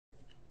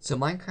So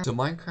Minecraft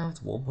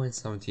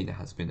 1.17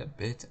 has been a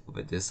bit of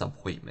a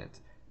disappointment.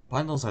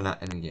 Bundles are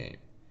not in the game,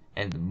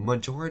 and the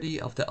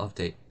majority of the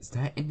update is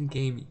not in the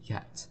game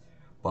yet.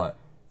 But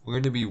we're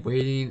going to be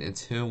waiting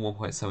until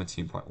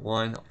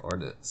 1.17.1 or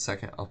the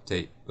second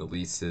update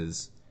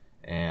releases,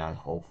 and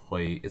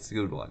hopefully it's a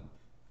good one.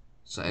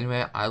 So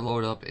anyway, I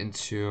load up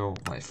into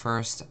my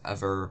first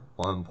ever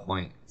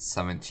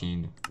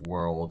 1.17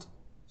 world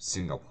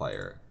single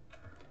player.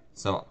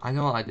 So I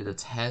know I did a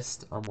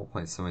test on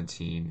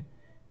 1.17,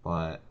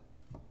 but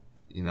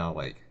you know,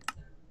 like,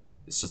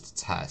 it's just a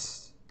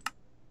test.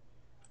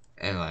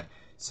 Anyway,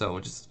 so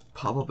we'll just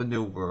pop up a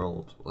new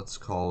world. Let's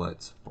call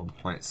it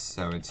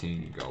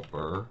 1.17 Go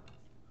Burr,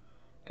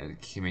 and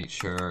make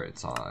sure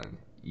it's on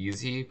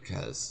easy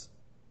because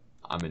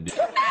I'm a noob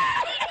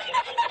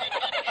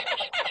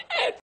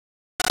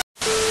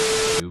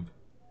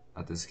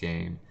at this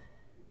game.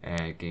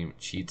 And game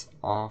cheats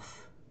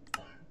off.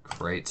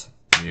 Create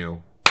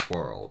new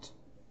world.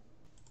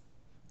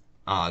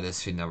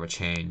 This thing never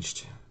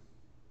changed.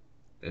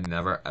 It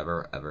never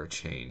ever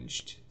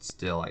changed. It's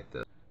still like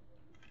this.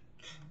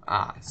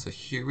 So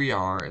here we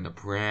are in a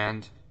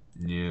brand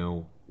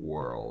new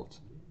world.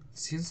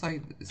 Seems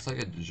like it's like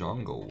a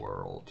jungle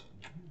world.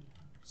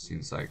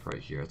 Seems like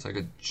right here. It's like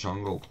a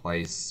jungle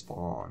place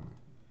spawn.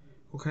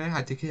 Okay,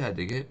 I dig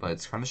it, but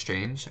it's kind of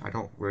strange. I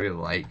don't really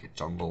like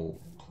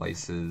jungle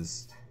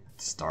places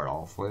to start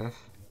off with.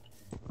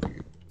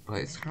 But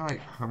it's kind of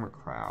like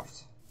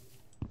Hermitcraft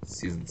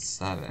Season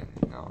 7,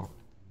 you know?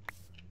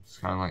 It's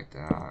kind of like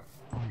that.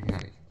 Oh yeah,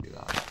 you can do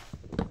that.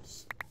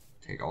 Just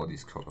take all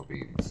these cocoa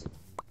beans.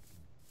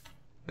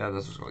 Yeah,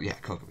 that's what's called. Yeah,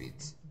 cocoa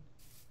beans.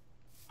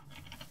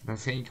 I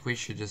think we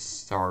should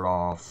just start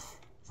off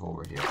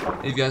over here.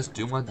 If you guys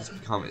do want this to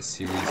become a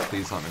series,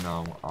 please let me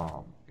know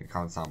in the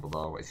comments down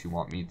below if you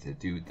want me to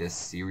do this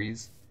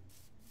series,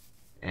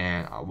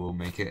 and I will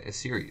make it a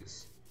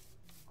series.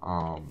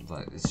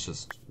 But it's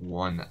just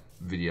one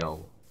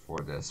video for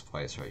this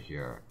place right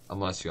here,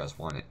 unless you guys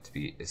want it to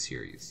be a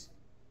series.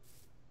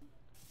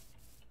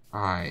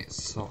 Alright,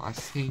 so I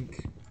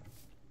think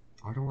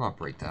I don't want to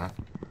break that.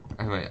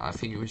 Anyway, I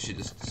think we should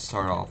just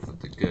start off with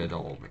the good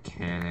old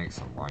mechanics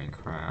of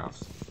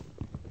Minecraft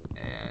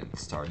and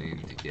starting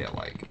to get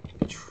like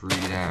a tree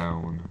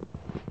down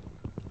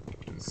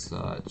and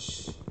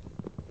such,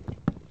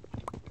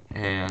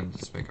 and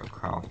just make a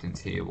crafting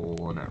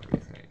table and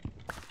everything.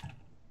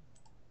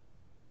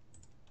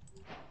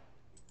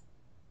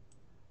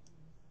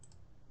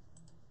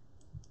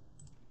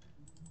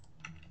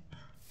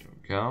 There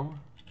we go.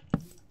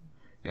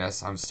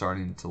 Yes, I'm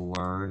starting to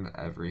learn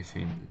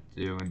everything to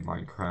do in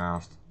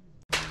Minecraft.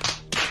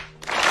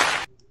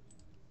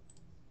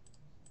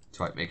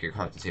 So I make a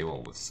crafting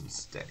table with some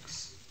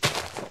sticks.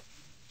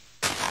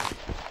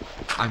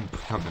 I'm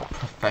becoming a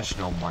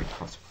professional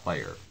Minecraft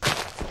player,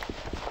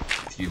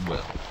 if you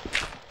will.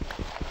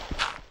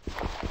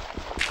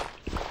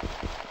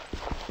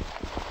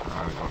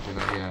 Alright, don't do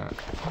that yet.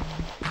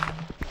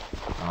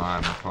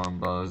 I'm phone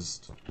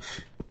buzzed.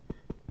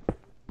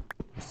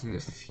 Just need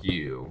a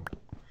few.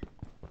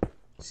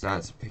 So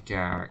that's a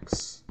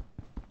pickaxe.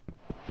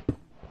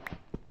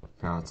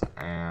 Now it's an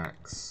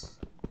axe.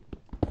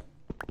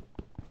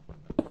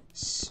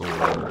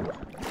 Sword.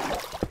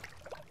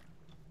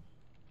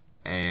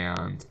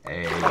 And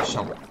a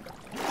shovel.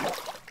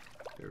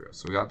 There we go.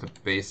 So we got the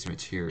base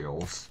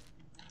materials.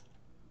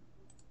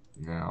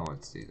 Now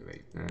let's see to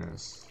make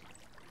this.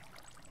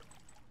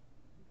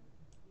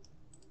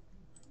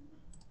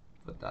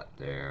 Put that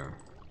there.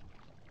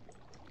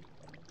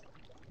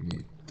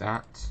 Need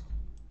that.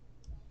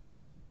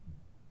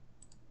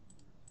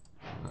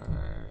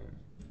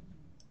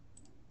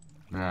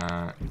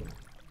 That.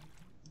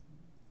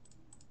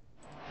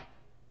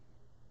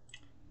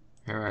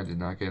 Here I did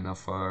not get enough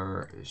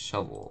for a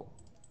shovel.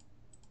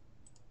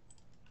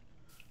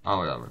 Oh,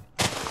 whatever.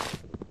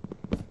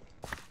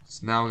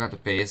 So now we got the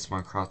base,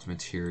 Minecraft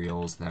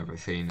materials and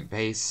everything. The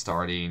base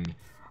starting.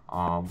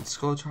 Let's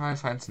go try to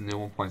find some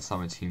new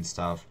 1.17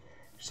 stuff,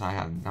 because I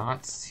have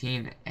not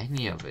seen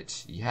any of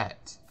it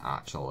yet,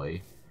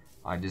 actually.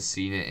 I just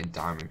seen it in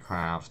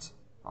Diamondcraft,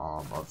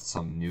 of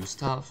some new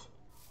stuff,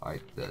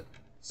 like the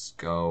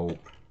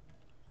scope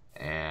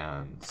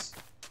and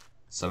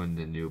some of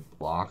the new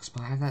blocks,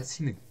 but I have not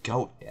seen a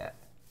goat yet.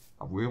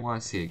 I really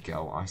want to see a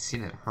goat. I've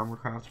seen it in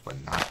Hermitcraft, but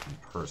not in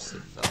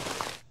person, though.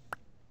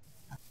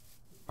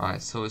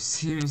 Alright, so it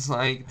seems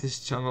like this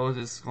jungle is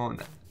just going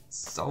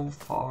so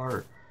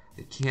far.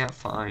 I can't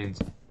find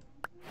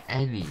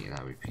any, and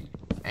I repeat,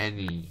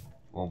 any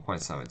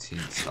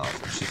 1.17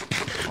 stuff. It's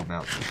just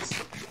mountains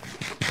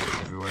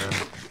everywhere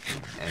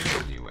and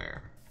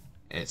anywhere.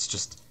 It's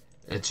just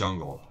a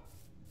jungle.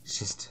 It's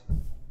just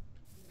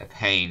a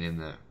pain in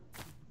the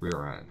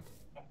rear end.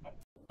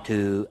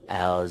 2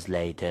 hours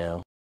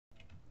later.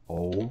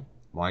 Oh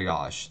my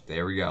gosh,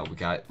 there we go. We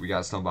got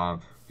a snow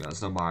biome. We got a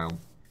snow biome.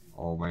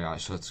 Oh my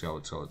gosh, let's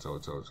go.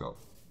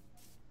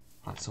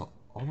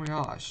 Oh my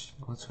gosh,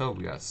 let's go.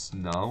 We got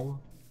snow.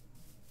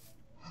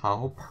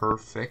 How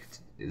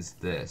perfect is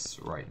this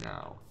right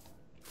now?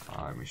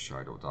 Make sure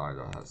I don't die.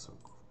 That has some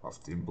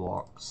crafting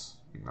blocks.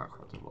 Not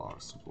crafting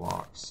blocks, some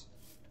blocks.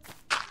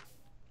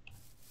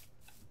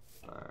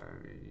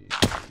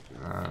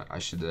 I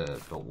should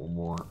build one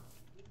more.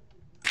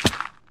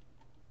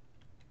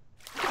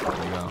 There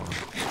we go.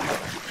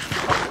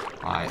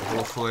 Alright,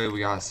 hopefully we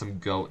got some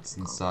goats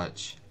and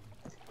such.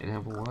 And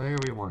then where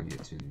we want to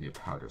get to? New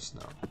powder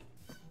snow.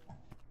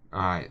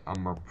 Alright,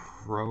 I'm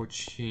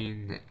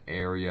approaching the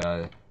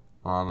area.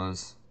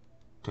 Llamas.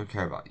 Don't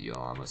care about you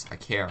llamas. I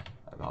care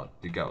about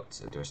the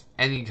goats. If there's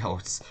any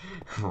goats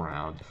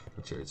around,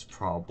 which there's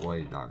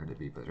probably not going to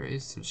be, but there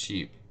is some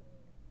sheep.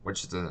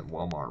 Which is the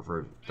Walmart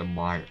version, the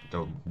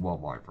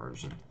Walmart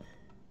version.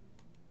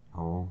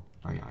 Oh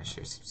my gosh,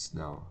 there's some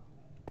snow.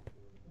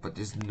 But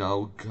there's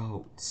no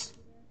goats.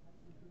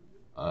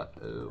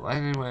 Uh-oh.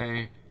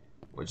 Anyway,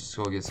 we'll just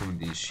go get some of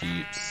these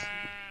sheeps.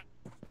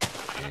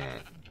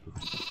 And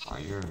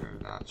iron or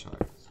not, Chuck?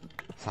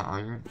 Is that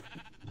iron?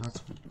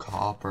 That's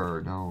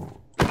copper,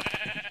 no.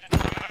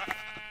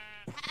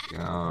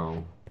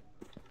 Go.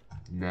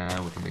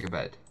 Now we can make a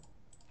bed.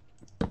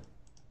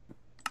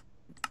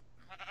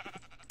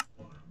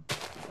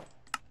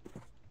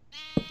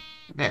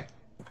 There.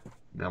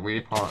 Now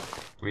we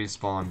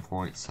respawn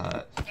point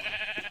set.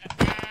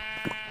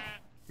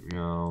 Here we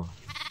go.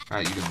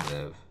 Alright, you can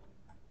live.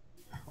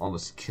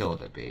 Almost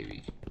killed a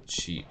baby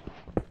sheep.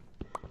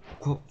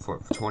 Quote for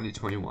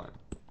 2021.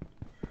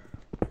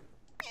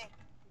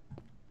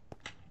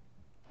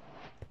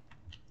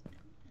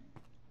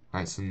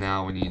 Alright, so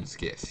now we need to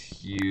get a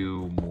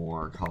few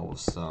more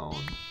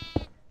cobblestone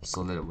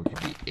so that we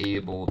can be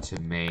able to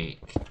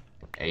make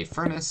a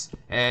furnace,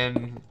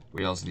 and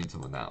we also need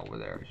some of that over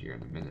there here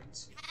in a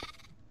minute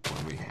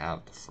when we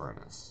have the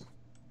furnace.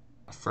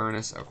 A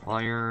furnace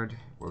acquired.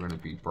 We're going to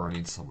be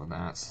burning some of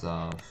that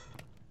stuff.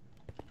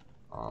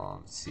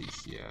 Let's see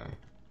here.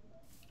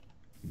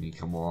 We need to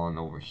come on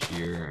over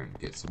here and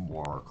get some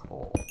more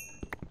coal.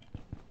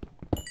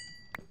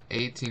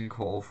 18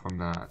 coal from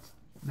that.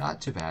 Not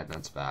too bad,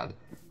 not too bad.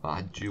 But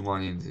I do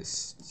want to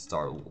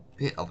start a little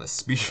bit of a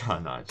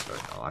speedrun. I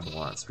don't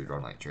want to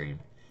speedrun like Dream.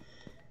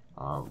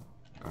 Or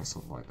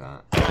something like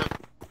that.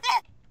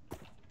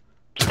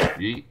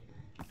 Yeet.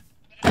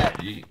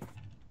 Yeet.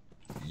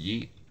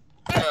 Yeet.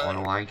 I don't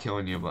know why I'm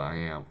killing you, but I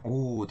am.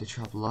 Oh, the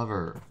trap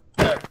lover.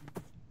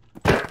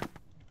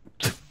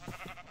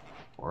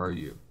 Where are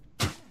you?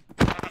 Look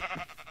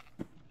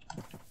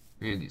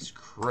at these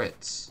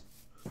crits.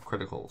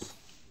 Criticals.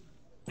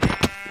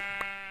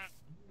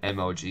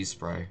 MOG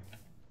spray.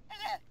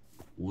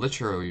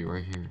 Literally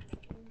right here.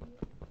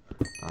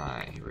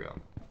 Alright, here we go.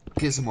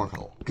 Get some more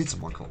coal. Get some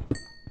more coal.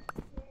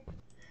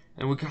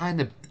 And we kind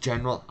of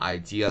general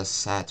idea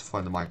set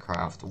for the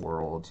Minecraft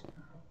world,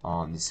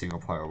 the single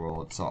player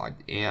world. So I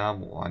am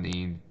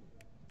wanting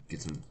to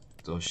get some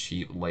those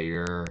sheep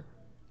later.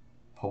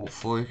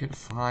 Hopefully we can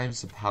find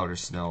some powder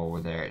snow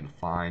over there and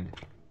find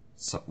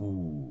some.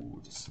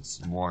 Ooh,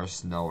 some more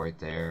snow right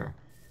there.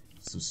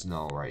 Some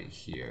snow right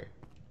here.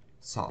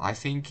 So I'm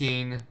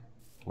thinking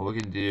what we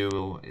can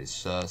do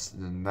is just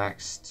in the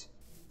next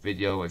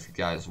video, if you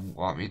guys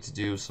want me to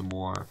do some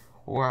more,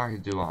 or I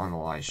can do it on the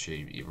live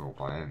stream either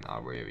one. I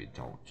really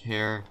don't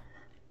care.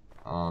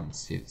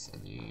 See if there's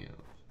any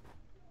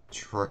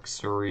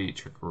trickery.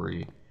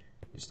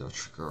 There's no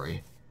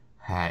trickery.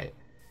 Hey.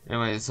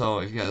 Anyway, so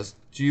if you guys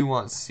do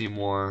want to see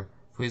more,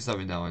 please let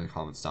me know in the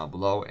comments down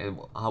below, and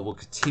I will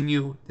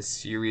continue the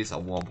series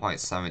of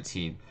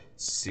 1.17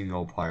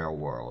 single player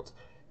world.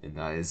 And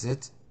that is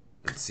it.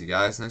 And see you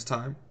guys next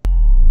time.